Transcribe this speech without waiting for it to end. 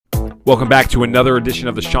Welcome back to another edition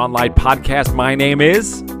of the Sean Light Podcast. My name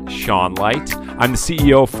is Sean Light. I'm the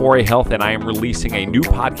CEO of 4A Health, and I am releasing a new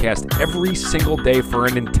podcast every single day for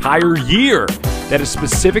an entire year that is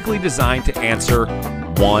specifically designed to answer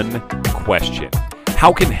one question.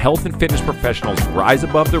 How can health and fitness professionals rise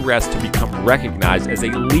above the rest to become recognized as a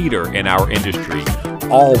leader in our industry,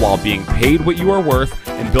 all while being paid what you are worth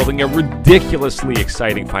and building a ridiculously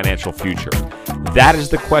exciting financial future? That is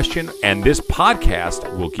the question, and this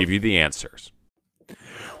podcast will give you the answers.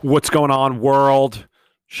 What's going on, world?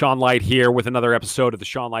 Sean Light here with another episode of the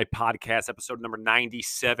Sean Light Podcast, episode number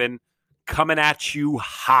 97, coming at you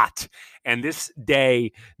hot. And this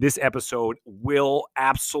episode will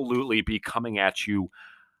absolutely be coming at you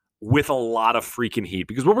with a lot of freaking heat,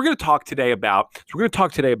 because what we're going to talk today about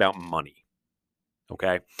money.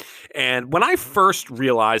 Okay. And when I first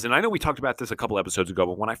realized, and I know we talked about this a couple episodes ago,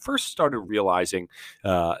 but when I first started realizing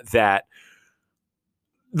that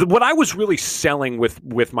what I was really selling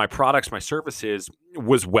with my products, my services,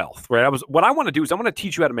 was wealth, right? What I want to do is I want to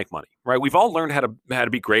teach you how to make money, right? We've all learned how to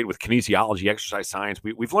be great with kinesiology, exercise science.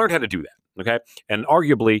 We've learned how to do that. Okay. And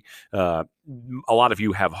arguably, a lot of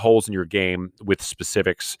you have holes in your game with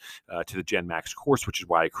specifics to the Gen Max course, which is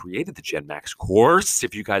why I created the Gen Max course.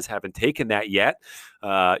 If you guys haven't taken that yet,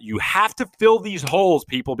 you have to fill these holes,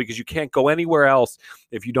 people, because you can't go anywhere else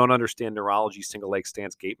if you don't understand neurology, single leg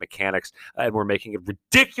stance, gait mechanics. And we're making it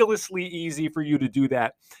ridiculously easy for you to do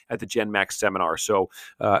that at the Gen Max seminar. So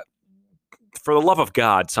for the love of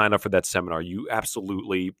God, sign up for that seminar. You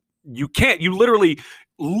literally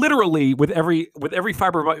with every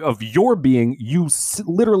fiber of your being, you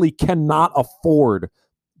literally cannot afford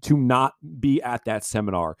to not be at that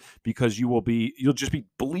seminar, because you'll just be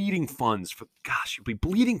bleeding funds you'll be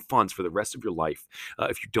bleeding funds for the rest of your life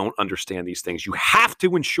if you don't understand these things. You have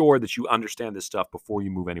to ensure that you understand this stuff before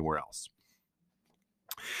you move anywhere else.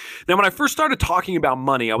 Now, when I first started talking about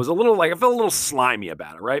money, I felt a little slimy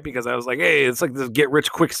about it, right? Because I was like, hey, it's like this get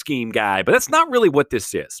rich quick scheme guy, but that's not really what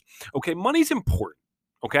this is. Okay, money's important.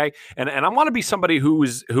 Okay, and I want to be somebody who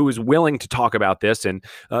is willing to talk about this, and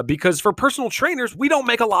because for personal trainers, we don't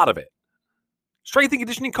make a lot of it. Strength and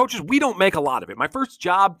conditioning coaches, we don't make a lot of it. My first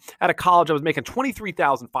job out of college, I was making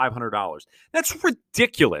 $23,500. That's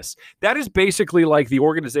ridiculous. That is basically like the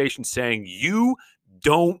organization saying you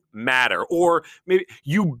don't matter, or maybe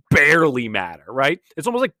you barely matter, right? It's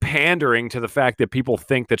almost like pandering to the fact that people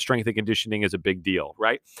think that strength and conditioning is a big deal,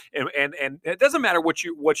 right? And it doesn't matter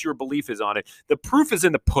what your belief is on it. The proof is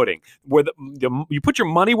in the pudding, where you put your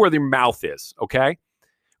money where your mouth is, okay?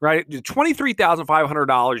 Right?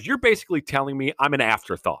 $23,500, you're basically telling me I'm an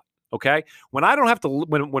afterthought. Okay. When I don't have to,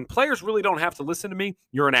 when players really don't have to listen to me,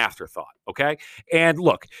 you're an afterthought. Okay. And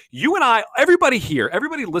look, you and I, everybody here,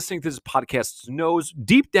 everybody listening to this podcast knows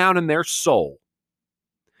deep down in their soul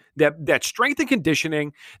that strength and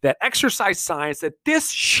conditioning, that exercise science, that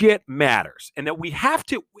this shit matters, and that we have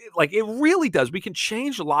to, like, it really does. We can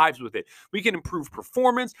change lives with it. We can improve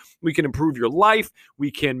performance. We can improve your life.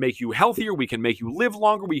 We can make you healthier. We can make you live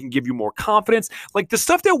longer. We can give you more confidence. Like, the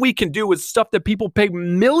stuff that we can do is stuff that people pay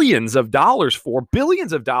millions of dollars for,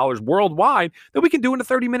 billions of dollars worldwide, that we can do in a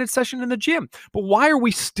 30-minute session in the gym. But why are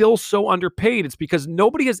we still so underpaid? It's because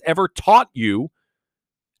nobody has ever taught you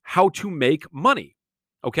how to make money.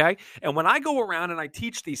 Okay. And when I go around and I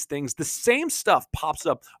teach these things, the same stuff pops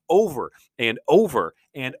up over and over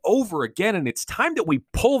and over again. And it's time that we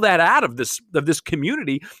pull that out of this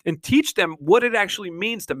community and teach them what it actually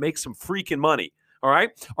means to make some freaking money. All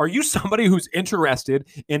right. Are you somebody who's interested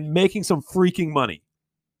in making some freaking money?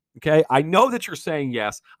 Okay. I know that you're saying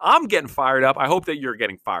yes. I'm getting fired up. I hope that you're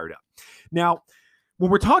getting fired up. Now,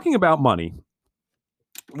 when we're talking about money,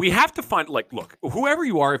 we have to find, like, look, whoever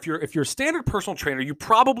you are, if you're a standard personal trainer, you're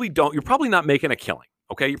probably not making a killing.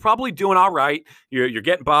 Okay. You're probably doing all right. You're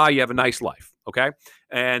getting by. You have a nice life. Okay.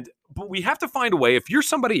 But we have to find a way. If you're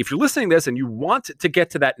listening to this and you want to get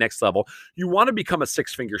to that next level, you want to become a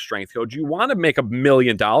six-figure strength coach, you want to make $1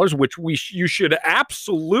 million, which you should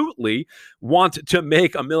absolutely want to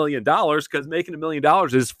make $1 million, because making $1 million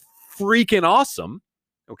is freaking awesome.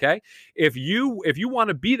 Okay. If you want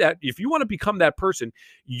to be that, if you want to become that person,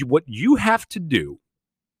 what you have to do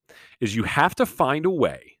is you have to find a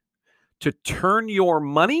way to turn your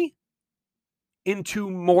money into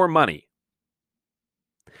more money.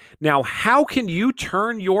 Now, how can you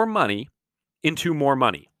turn your money into more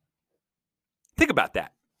money? Think about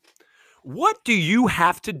that. What do you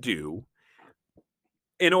have to do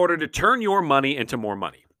in order to turn your money into more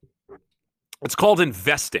money? It's called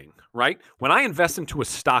investing, right? When I invest into a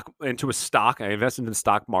stock, I invest into the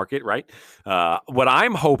stock market, right? What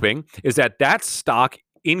I'm hoping is that stock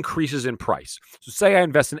increases in price. So say I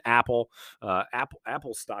invest in Apple.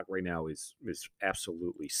 Apple stock right now is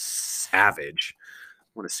absolutely savage. I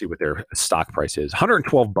want to see what their stock price is.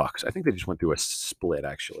 $112. I think they just went through a split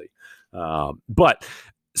actually. But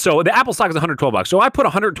so the Apple stock is $112. So I put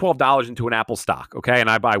 $112 into an Apple stock, okay, and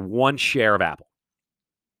I buy one share of Apple.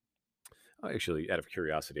 Actually, out of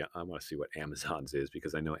curiosity, I want to see what Amazon's is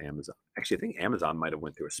because I know Amazon. Actually, I think Amazon might have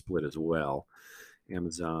went through a split as well.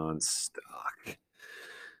 Amazon stock.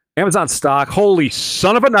 Amazon stock, holy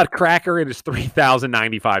son of a nutcracker, it is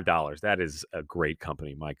 $3,095. That is a great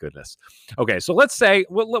company, my goodness. Okay, so let's say,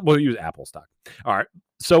 we'll use Apple stock. All right,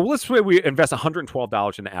 so let's say we invest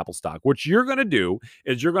 $112 in Apple stock. What you're going to do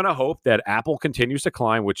is you're going to hope that Apple continues to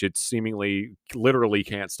climb, which it seemingly literally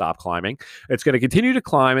can't stop climbing. It's going to continue to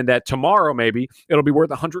climb, and that tomorrow maybe it'll be worth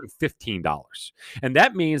 $115. And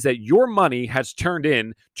that means that your money has turned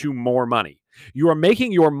into more money. You are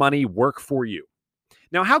making your money work for you.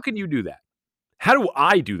 Now, how can you do that? How do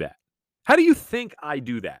I do that? How do you think I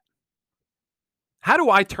do that? How do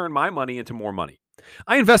I turn my money into more money?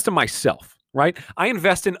 I invest in myself, right? I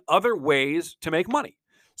invest in other ways to make money.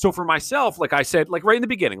 So for myself, like I said, like right in the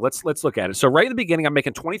beginning, let's look at it. So right in the beginning, I'm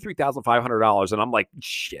making $23,500 and I'm like,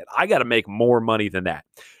 shit, I got to make more money than that.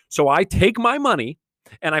 So I take my money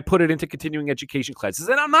and I put it into continuing education classes.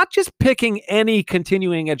 And I'm not just picking any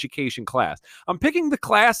continuing education class. I'm picking the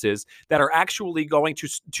classes that are actually going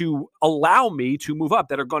to allow me to move up,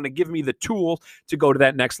 that are going to give me the tools to go to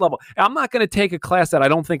that next level. And I'm not going to take a class that I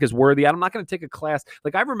don't think is worthy. I'm not going to take a class.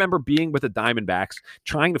 Like I remember being with the Diamondbacks,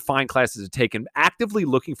 trying to find classes to take and actively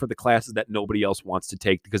looking for the classes that nobody else wants to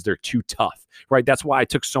take because they're too tough, right? That's why I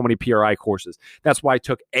took so many PRI courses. That's why I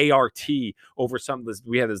took ART over some of this.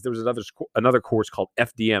 There was another course called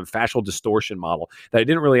FDM, fascial distortion model, that I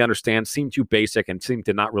didn't really understand, seemed too basic and seemed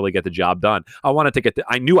to not really get the job done.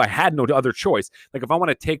 I knew I had no other choice. Like if I want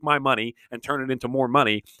to take my money and turn it into more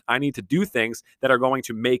money, I need to do things that are going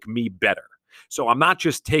to make me better. So I'm not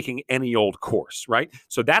just taking any old course, right?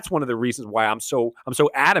 So that's one of the reasons why I'm so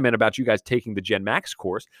adamant about you guys taking the Gen Max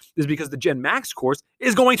course, is because the Gen Max course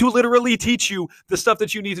is going to literally teach you the stuff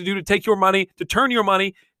that you need to do to take your money, to turn your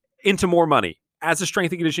money into more money. As a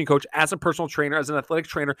strength and conditioning coach, as a personal trainer, as an athletic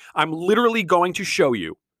trainer, I'm literally going to show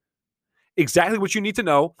you exactly what you need to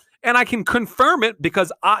know. And I can confirm it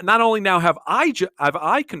because not only now have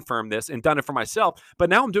I confirmed this and done it for myself, but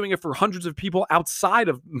now I'm doing it for hundreds of people outside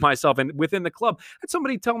of myself and within the club. I had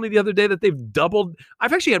somebody tell me the other day that they've doubled.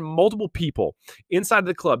 I've actually had multiple people inside of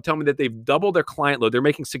the club tell me that they've doubled their client load. They're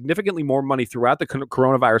making significantly more money throughout the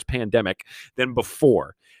coronavirus pandemic than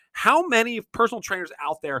before. How many personal trainers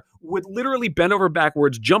out there would literally bend over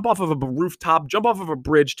backwards, jump off of a rooftop, jump off of a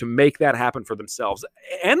bridge to make that happen for themselves?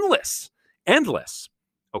 Endless.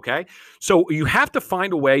 Okay. So you have to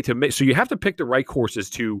find a way to make, so you have to pick the right courses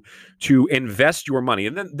to invest your money.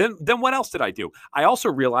 And then what else did I do? I also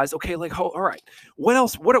realized, okay, like, all right, what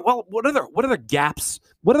else? What other gaps?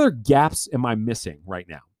 What other gaps am I missing right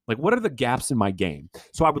now? Like, what are the gaps in my game?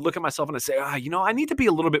 So I would look at myself and I'd say, I need to be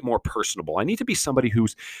a little bit more personable. I need to be somebody who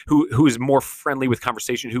is more friendly with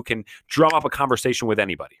conversation, who can drum up a conversation with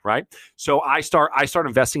anybody, right? So I start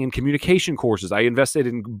investing in communication courses. I invested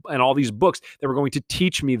in all these books that were going to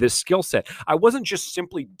teach me this skill set. I wasn't just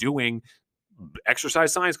simply doing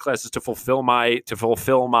exercise science classes to fulfill my duties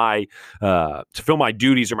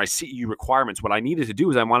or my CEU requirements. What I needed to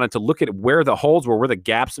do is I wanted to look at where the holes were, where the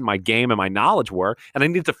gaps in my game and my knowledge were, and I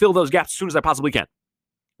needed to fill those gaps as soon as I possibly can,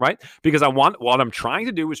 right? Because what I'm trying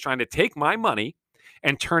to do is trying to take my money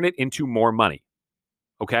and turn it into more money.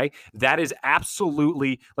 Okay, that is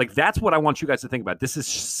absolutely, like, that's what I want you guys to think about. This is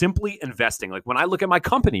simply investing. Like when I look at my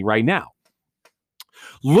company right now,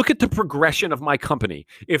 look at the progression of my company.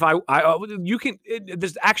 If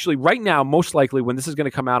this actually right now, most likely when this is going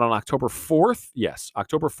to come out on October 4th, yes,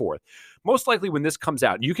 October 4th, most likely when this comes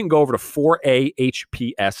out, you can go over to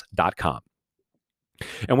 4ahps.com.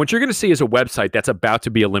 And what you're going to see is a website that's about to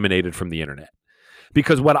be eliminated from the internet.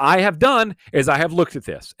 Because what I have done is I have looked at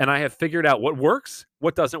this and I have figured out what works,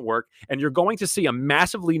 what doesn't work, and you're going to see a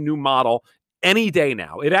massively new model any day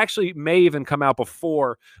now. It actually may even come out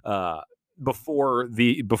before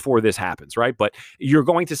this happens, right? But you're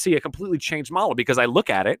going to see a completely changed model because I look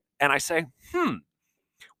at it and I say,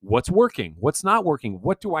 what's working? What's not working?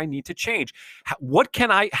 What do I need to change? How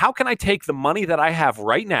can I take the money that I have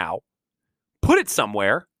right now, put it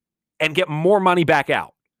somewhere, and get more money back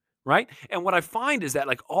out, right? And what I find is that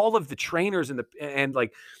like all of the trainers they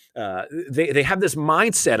have this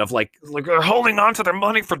mindset of like they're holding on to their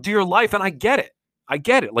money for dear life, and I get it.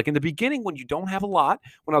 Like in the beginning, when you don't have a lot,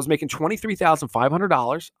 when I was making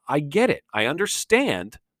 $23,500, I get it. I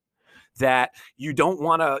understand that you don't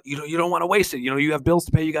want to, you don't want to waste it. You have bills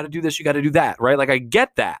to pay. You got to do this. You got to do that. Right. Like I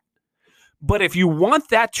get that. But if you want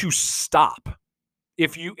that to stop,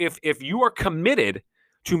 if you are committed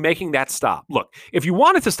to making that stop, look, if you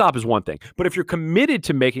want it to stop is one thing, but if you're committed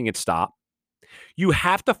to making it stop, you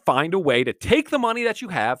have to find a way to take the money that you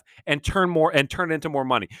have and turn it into more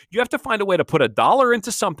money. You have to find a way to put $1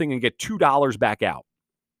 into something and get $2 back out.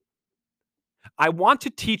 I want to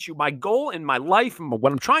teach you, my goal in my life, and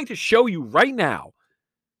what I'm trying to show you right now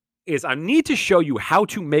is I need to show you how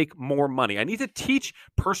to make more money. I need to teach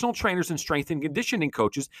personal trainers and strength and conditioning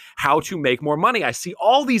coaches how to make more money. I see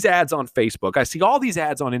all these ads on Facebook. I see all these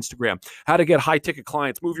ads on Instagram, how to get high-ticket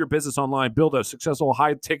clients, move your business online, build a successful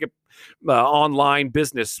high-ticket online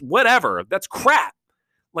business, whatever. That's crap.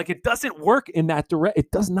 Like it doesn't work in that direct.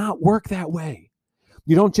 It does not work that way.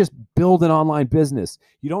 You don't just build an online business.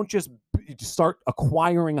 You don't just start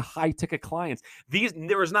acquiring high-ticket clients.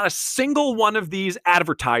 There is not a single one of these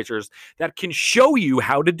advertisers that can show you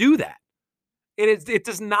how to do that. It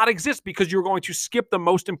does not exist because you're going to skip the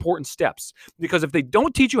most important steps. Because if they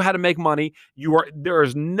don't teach you how to make money, there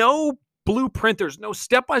is no blueprint, there's no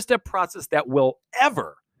step-by-step process that will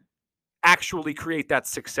ever actually create that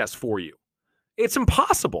success for you. It's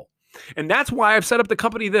impossible. And that's why I've set up the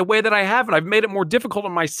company the way that I have, and I've made it more difficult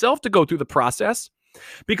on myself to go through the process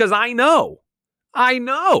because I know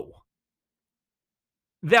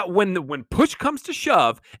that when push comes to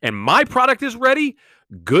shove and my product is ready,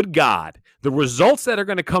 good God, the results that are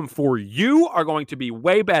going to come for you are going to be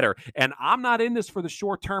way better. And I'm not in this for the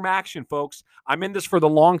short-term action, folks. I'm in this for the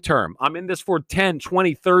long term. I'm in this for 10,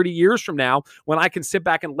 20, 30 years from now when I can sit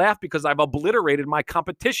back and laugh because I've obliterated my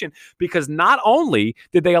competition, because not only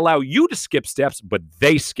did they allow you to skip steps, but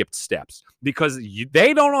they skipped steps because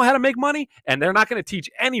they don't know how to make money, and they're not going to teach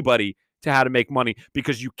anybody to how to make money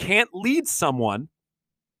because you can't lead someone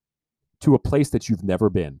to a place that you've never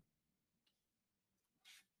been.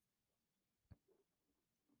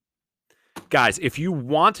 Guys, if you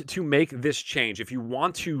want to make this change, if you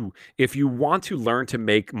want to learn to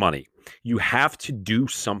make money, you have to do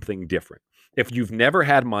something different. If you've never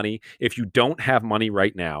had money, if you don't have money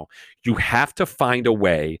right now, you have to find a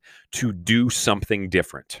way to do something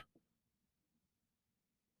different.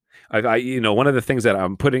 One of the things that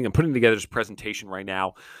I'm putting together this presentation right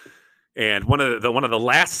now, and one of the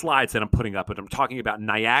last slides that I'm putting up, and I'm talking about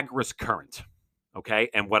Niagara's Current. Okay.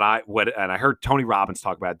 And I heard Tony Robbins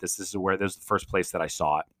talk about this. This is the first place that I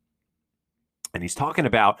saw it. And he's talking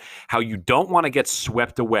about how you don't want to get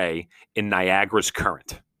swept away in Niagara's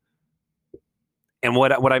current. And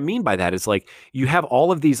what I mean by that is, like, you have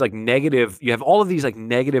all of these negative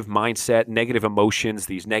mindset, negative emotions,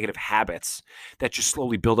 these negative habits that just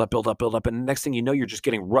slowly build up. And the next thing you know, you're just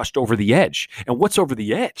getting rushed over the edge. And what's over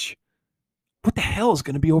the edge? What the hell is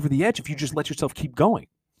going to be over the edge if you just let yourself keep going?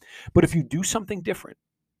 But if you do something different,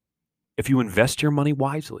 if you invest your money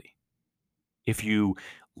wisely, if you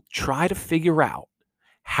try to figure out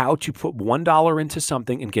how to put $1 into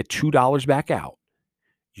something and get $2 back out,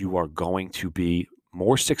 you are going to be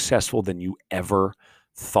more successful than you ever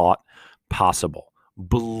thought possible.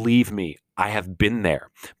 Believe me, I have been there.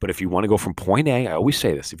 But if you want to go from point A, I always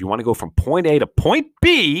say this, if you want to go from point A to point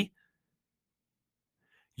B,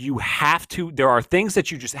 there are things that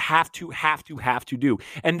you just have to do.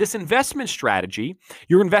 And this investment strategy,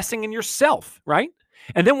 you're investing in yourself, right?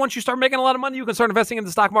 And then once you start making a lot of money, you can start investing in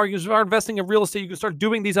the stock market, you can start investing in real estate, you can start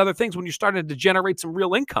doing these other things when you started to generate some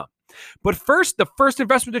real income. But the first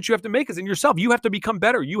investment that you have to make is in yourself. You have to become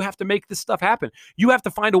better. You have to make this stuff happen. You have to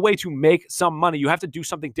find a way to make some money. You have to do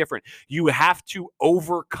something different. You have to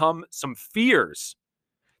overcome some fears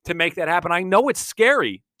to make that happen. I know it's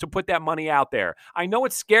scary to put that money out there. I know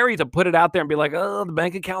it's scary to put it out there and be like, oh, the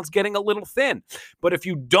bank account's getting a little thin. But if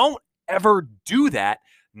you don't ever do that,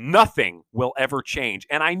 nothing will ever change.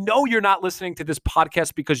 And I know you're not listening to this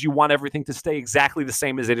podcast because you want everything to stay exactly the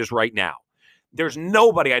same as it is right now. There's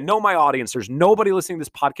nobody, I know my audience, there's nobody listening to this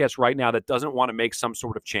podcast right now that doesn't want to make some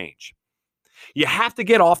sort of change. You have to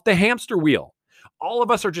get off the hamster wheel. All of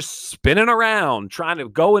us are just spinning around, trying to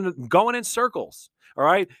going in circles. All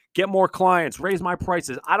right. Get more clients, raise my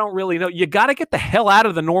prices. I don't really know. You got to get the hell out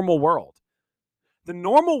of the normal world. The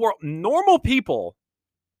normal world, normal people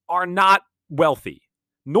are not wealthy.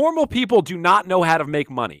 Normal people do not know how to make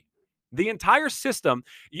money. The entire system,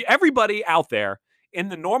 everybody out there in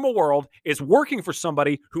the normal world is working for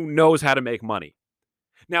somebody who knows how to make money.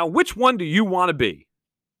 Now, which one do you want to be?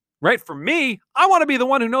 Right? For me, I want to be the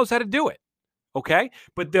one who knows how to do it. Okay.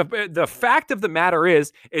 But the fact of the matter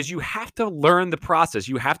is you have to learn the process.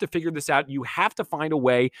 You have to figure this out. You have to find a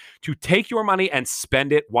way to take your money and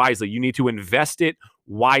spend it wisely. You need to invest it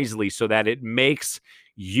wisely so that it makes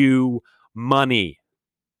you money.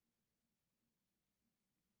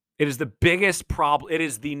 It is the biggest problem. It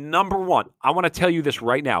is the number one. I want to tell you this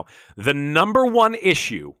right now. The number one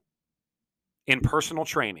issue in personal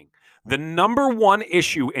training, the number one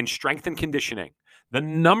issue in strength and conditioning, the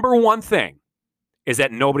number one thing is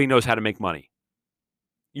that nobody knows how to make money.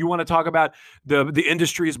 You want to talk about the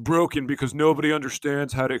industry is broken because nobody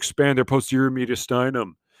understands how to expand their posterior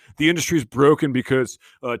mediastinum. The industry is broken because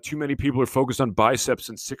too many people are focused on biceps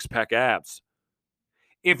and six-pack abs.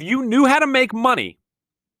 If you knew how to make money,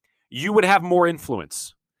 you would have more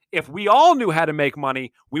influence. If we all knew how to make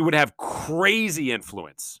money, we would have crazy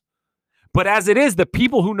influence. But as it is, the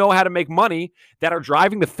people who know how to make money that are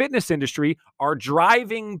driving the fitness industry are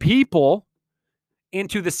driving people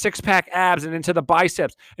into the six-pack abs and into the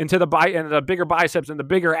biceps, into the bigger biceps and the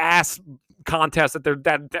bigger ass contest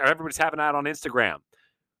that everybody's having out on Instagram,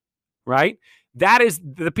 right? That is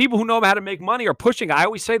the people who know how to make money are pushing. I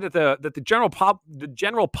always say that the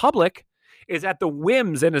general public is at the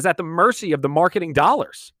whims and is at the mercy of the marketing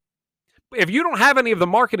dollars. If you don't have any of the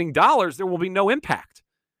marketing dollars, there will be no impact.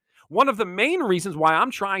 One of the main reasons why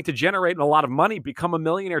I'm trying to generate a lot of money, become a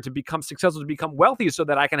millionaire, to become successful, to become wealthy, is so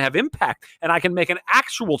that I can have impact and I can make an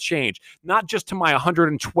actual change, not just to my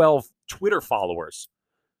 112 Twitter followers.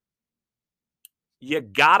 You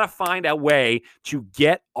got to find a way to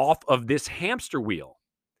get off of this hamster wheel.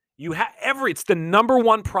 It's the number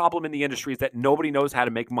one problem in the industry is that nobody knows how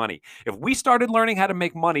to make money. If we started learning how to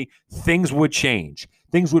make money, things would change.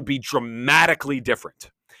 Things would be dramatically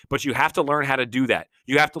different. But you have to learn how to do that.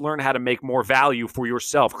 You have to learn how to make more value for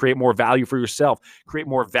yourself, create more value for yourself, create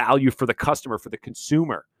more value for the customer, for the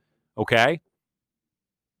consumer. Okay?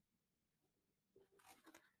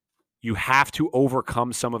 You have to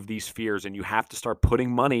overcome some of these fears, and you have to start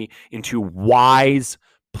putting money into wise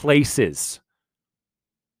places.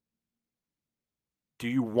 Do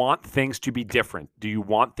you want things to be different? Do you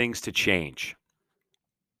want things to change?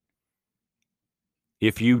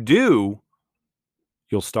 If you do,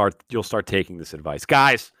 you'll start taking this advice.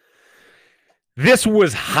 Guys, this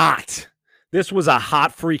was hot. This was a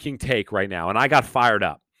hot freaking take right now, and I got fired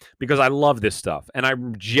up because I love this stuff, and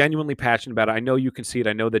I'm genuinely passionate about it. I know you can see it.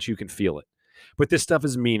 I know that you can feel it. But this stuff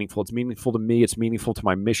is meaningful. It's meaningful to me. It's meaningful to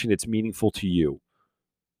my mission. It's meaningful to you.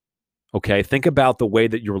 Okay? Think about the way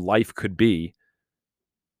that your life could be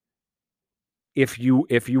if you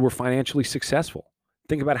were financially successful.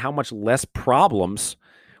 Think about how much less problems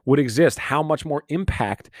would exist, how much more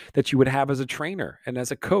impact that you would have as a trainer and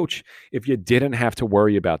as a coach if you didn't have to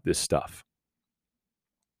worry about this stuff.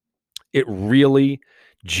 It really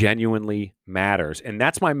genuinely matters. And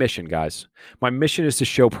that's my mission, guys. My mission is to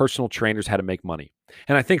show personal trainers how to make money.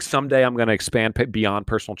 And I think someday I'm going to expand beyond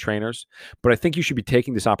personal trainers, but I think you should be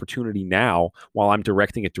taking this opportunity now while I'm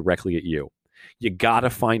directing it directly at you. You got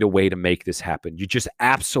to find a way to make this happen. You just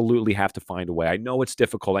absolutely have to find a way. I know it's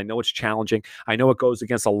difficult. I know it's challenging. I know it goes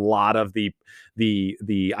against a lot of the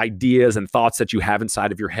ideas and thoughts that you have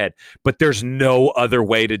inside of your head, but there's no other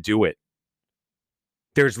way to do it.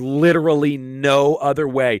 There's literally no other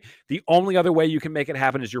way. The only other way you can make it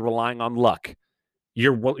happen is you're relying on luck.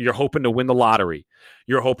 You're hoping to win the lottery.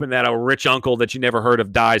 You're hoping that a rich uncle that you never heard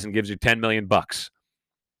of dies and gives you $10 million. All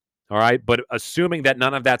right? But assuming that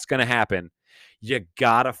none of that's going to happen, you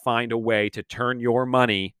got to find a way to turn your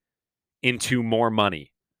money into more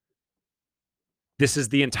money. This is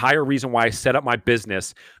the entire reason why I set up my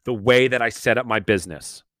business the way that I set up my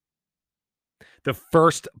business. The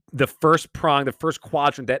first prong, the first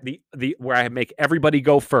quadrant, that where I make everybody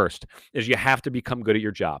go first, is you have to become good at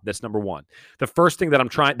your job. That's number one. The first thing that I'm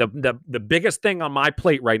trying, the biggest thing on my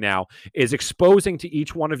plate right now is exposing to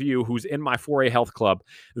each one of you who's in my 4A Health Club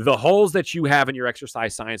the holes that you have in your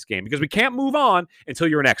exercise science game, because we can't move on until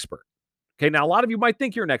you're an expert. Okay, now a lot of you might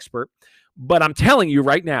think you're an expert, but I'm telling you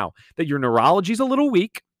right now that your neurology is a little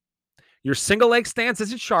weak, your single leg stance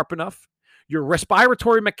isn't sharp enough, your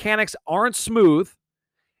respiratory mechanics aren't smooth,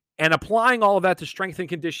 and applying all of that to strength and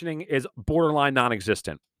conditioning is borderline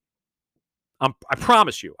non-existent. I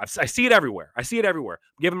promise you. I see it everywhere. I see it everywhere.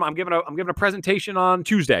 I'm giving a presentation on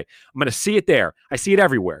Tuesday. I'm going to see it there. I see it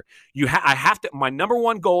everywhere. I have to. My number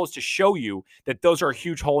one goal is to show you that those are a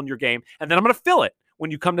huge hole in your game, and then I'm going to fill it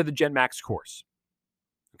when you come to the Gen Max course.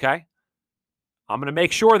 Okay? I'm going to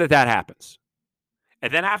make sure that happens,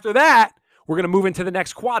 and then after that, we're going to move into the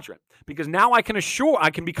next quadrant, because now I can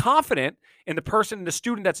be confident in the person, the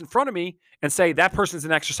student that's in front of me, and say that person's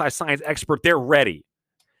an exercise science expert. They're ready.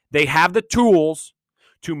 They have the tools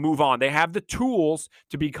to move on. They have the tools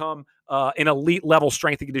to become an elite level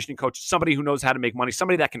strength and conditioning coach, somebody who knows how to make money,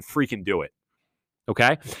 somebody that can freaking do it.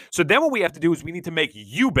 Okay. So then what we have to do is we need to make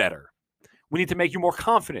you better. We need to make you more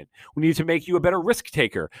confident. We need to make you a better risk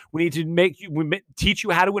taker. We need to teach you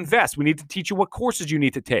how to invest. We need to teach you what courses you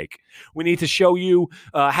need to take. We need to show you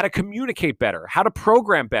how to communicate better, how to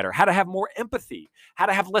program better, how to have more empathy, how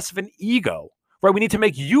to have less of an ego, right? We need to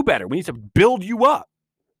make you better. We need to build you up.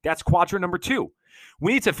 That's quadrant number 2.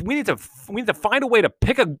 We need to find a way to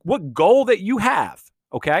pick what goal that you have,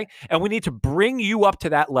 okay? And we need to bring you up to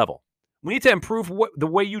that level. We need to improve the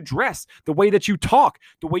way you dress, the way that you talk,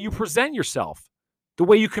 the way you present yourself, the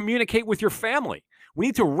way you communicate with your family. We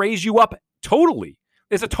need to raise you up totally.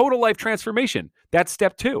 It's a total life transformation. That's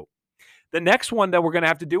step 2. The next one that we're going to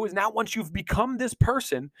have to do is now once you've become this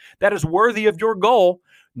person that is worthy of your goal,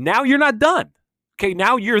 now you're not done. Okay,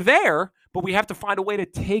 now you're there, but we have to find a way to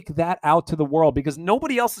take that out to the world because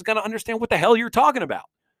nobody else is going to understand what the hell you're talking about.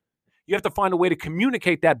 You have to find a way to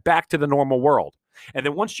communicate that back to the normal world. And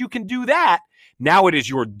then once you can do that, now it is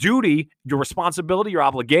your duty, your responsibility, your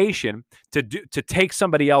obligation to take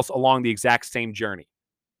somebody else along the exact same journey,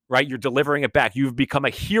 right? You're delivering it back. You've become a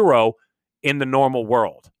hero in the normal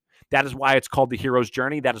world. That is why it's called the Hero's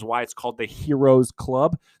Journey. That is why it's called the Heroes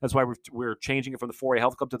Club. That's why we're changing it from the 4A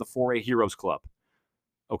Health Club to the 4A Heroes Club.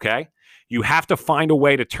 Okay? You have to find a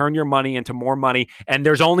way to turn your money into more money, and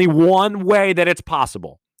there's only one way that it's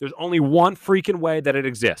possible. There's only one freaking way that it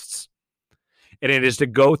exists. And it is to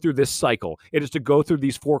go through this cycle. It is to go through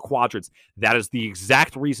these 4 quadrants. That is the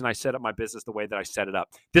exact reason I set up my business the way that I set it up.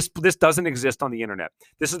 This doesn't exist on the internet.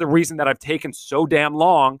 This is the reason that I've taken so damn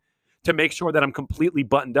long to make sure that I'm completely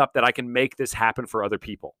buttoned up, that I can make this happen for other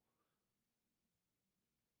people.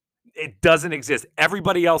 It doesn't exist.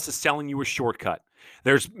 Everybody else is selling you a shortcut.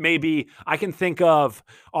 There's maybe, I can think of,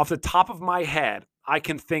 off the top of my head, I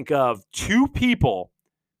can think of 2 people,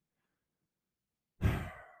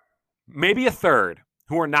 maybe a third,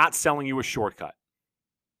 who are not selling you a shortcut.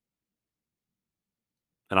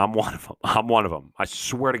 And I'm one of them. I'm one of them. I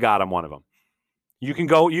swear to God, I'm one of them. You can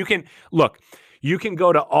go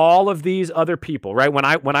to all of these other people, right?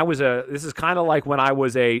 This is kind of like when I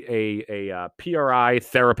was a PRI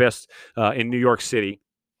therapist in New York City.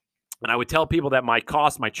 And I would tell people that my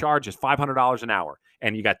charge is $500 an hour.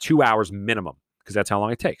 And you got 2 hours minimum because that's how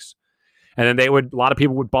long it takes. And then a lot of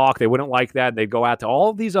people would balk. They wouldn't like that. They'd go out to all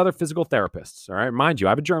of these other physical therapists. All right. Mind you, I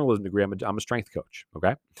have a journalism degree. I'm a strength coach.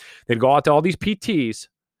 Okay. They'd go out to all these PTs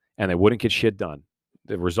and they wouldn't get shit done.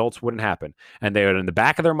 The results wouldn't happen. And they would, in the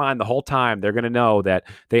back of their mind the whole time, they're going to know that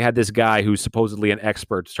they had this guy who's supposedly an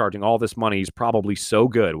expert charging all this money. He's probably so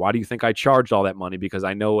good. Why do you think I charged all that money? Because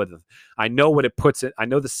I know what it puts it. I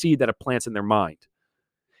know the seed that it plants in their mind.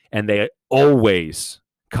 And they always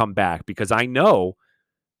come back because I know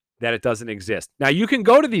that it doesn't exist. Now, you can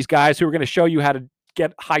go to these guys who are going to show you how to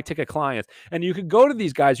get high-ticket clients, and you can go to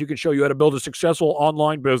these guys who can show you how to build a successful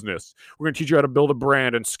online business. We're going to teach you how to build a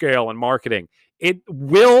brand and scale and marketing. It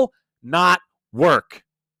will not work.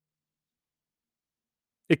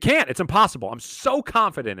 It can't. It's impossible. I'm so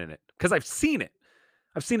confident in it because I've seen it.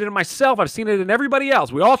 I've seen it in myself. I've seen it in everybody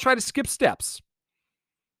else. We all try to skip steps.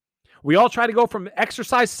 We all try to go from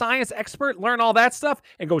exercise science expert, learn all that stuff,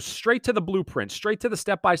 and go straight to the blueprint, straight to the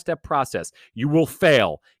step-by-step process. You will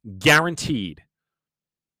fail, guaranteed.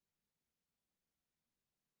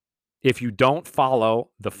 If you don't follow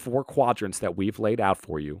the 4 quadrants that we've laid out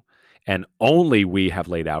for you, and only we have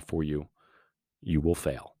laid out for you, you will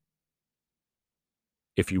fail.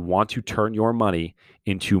 If you want to turn your money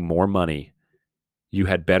into more money, you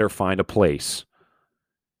had better find a place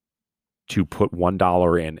to put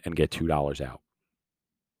 $1 in and get $2 out.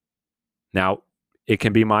 Now, it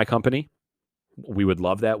can be my company. We would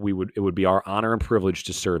love that. It would be our honor and privilege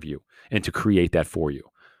to serve you and to create that for you.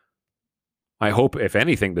 I hope, if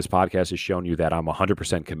anything, this podcast has shown you that I'm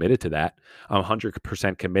 100% committed to that. I'm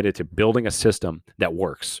 100% committed to building a system that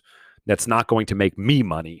works, that's not going to make me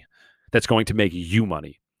money, that's going to make you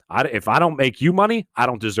money. If I don't make you money, I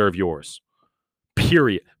don't deserve yours.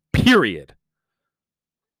 Period.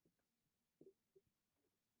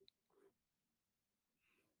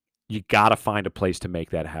 You got to find a place to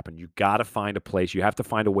make that happen. You got to find a place. You have to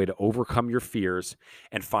find a way to overcome your fears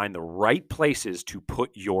and find the right places to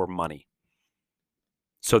put your money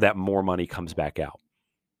so that more money comes back out.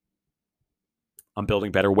 I'm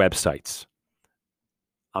building better websites.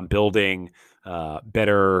 I'm building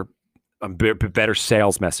better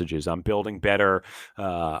sales messages. I'm building better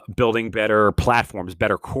platforms,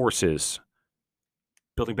 better courses,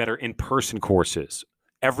 building better in-person courses.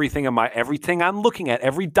 Everything I'm looking at,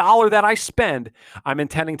 every dollar that I spend, I'm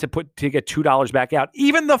intending to get $2 back out.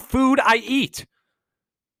 Even the food I eat.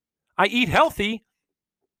 I eat healthy,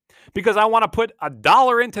 because I want to put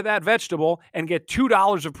 $1 into that vegetable and get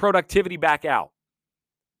 $2 of productivity back out.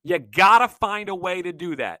 You got to find a way to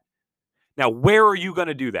do that. Now, where are you going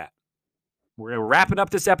to do that? We're wrapping up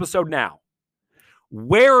this episode now.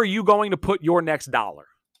 Where are you going to put your next dollar?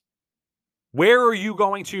 Where are you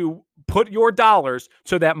going to put your dollars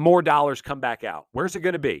so that more dollars come back out? Where's it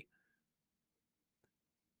going to be?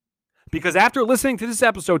 Because after listening to this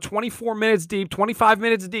episode 24 minutes deep, 25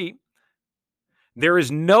 minutes deep, there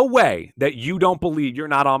is no way that you don't believe you're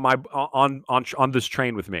not on this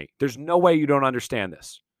train with me. There's no way you don't understand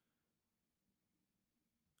this.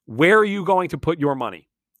 Where are you going to put your money?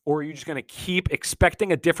 Or are you just going to keep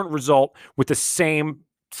expecting a different result with the same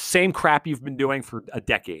crap you've been doing for a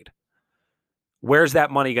decade? Where's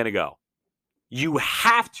that money going to go? You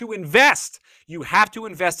have to invest. You have to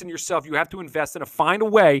invest in yourself. You have to invest in find a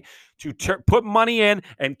way to put money in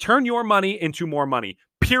and turn your money into more money.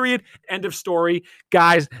 Period. End of story.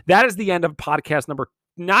 Guys, that is the end of podcast number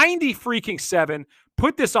 90 freaking 7.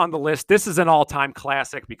 Put this on the list. This is an all-time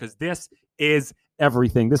classic because this is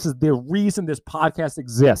everything. This is the reason this podcast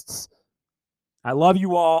exists. I love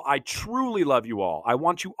you all. I truly love you all. I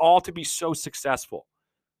want you all to be so successful.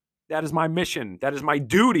 That is my mission. That is my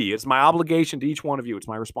duty. It's my obligation to each one of you. It's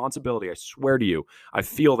my responsibility. I swear to you. I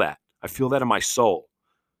feel that. I feel that in my soul.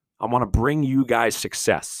 I want to bring you guys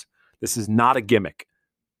success. This is not a gimmick.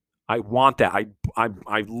 I want that.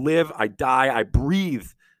 I live, I die, I breathe,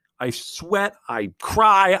 I sweat, I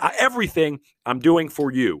cry, everything I'm doing for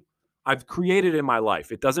you. I've created in my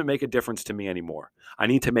life. It doesn't make a difference to me anymore. I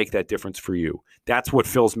need to make that difference for you. That's what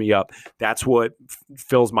fills me up. That's what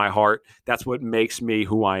fills my heart. That's what makes me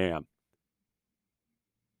who I am.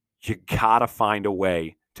 You gotta find a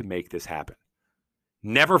way to make this happen.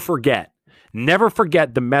 Never forget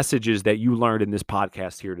the messages that you learned in this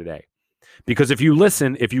podcast here today. Because if you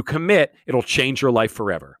listen, if you commit, it'll change your life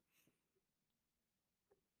forever.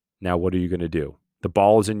 Now, what are you going to do? The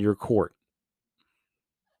ball is in your court.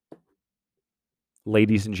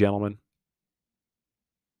 Ladies and gentlemen,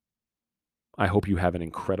 I hope you have an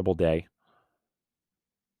incredible day.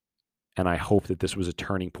 And I hope that this was a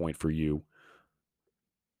turning point for you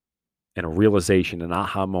and a realization, an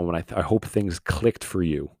aha moment. I hope things clicked for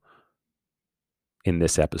you in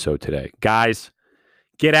this episode today. Guys,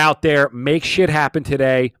 get out there, make shit happen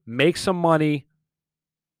today, make some money,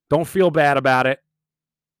 don't feel bad about it,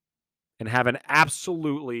 and have an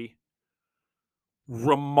absolutely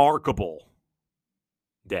remarkable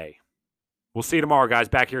day. We'll see you tomorrow, guys,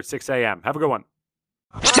 back here at 6 a.m. Have a good one.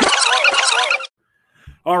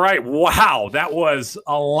 All right. Wow. That was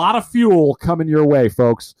a lot of fuel coming your way,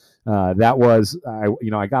 folks. That was, I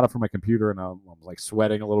got it from my computer and I'm like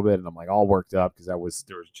sweating a little bit and I'm like all worked up because there was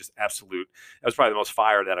just that was probably the most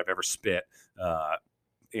fire that I've ever spit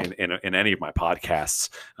in any of my podcasts.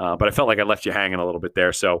 But I felt like I left you hanging a little bit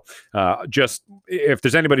there. So just if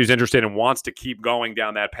there's anybody who's interested and wants to keep going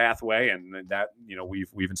down that pathway and that,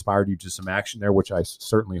 we've inspired you to some action there, which I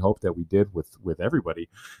certainly hope that we did with everybody.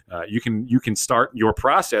 You can start your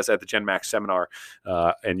process at the GenMax seminar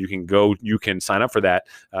and you can sign up for that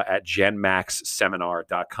at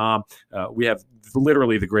genmaxseminar.com. We have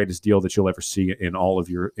literally the greatest deal that you'll ever see in all of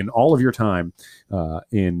your time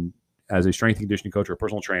as a strength and conditioning coach or a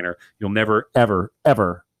personal trainer. You'll never, ever,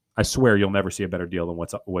 ever, I swear you'll never see a better deal than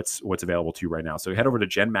what's available to you right now. So head over to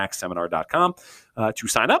genmaxseminar.com to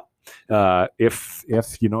sign up. If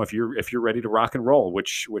you're ready to rock and roll,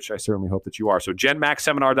 which I certainly hope that you are. So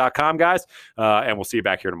genmaxseminar.com, guys, and we'll see you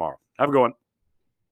back here tomorrow. Have a good one.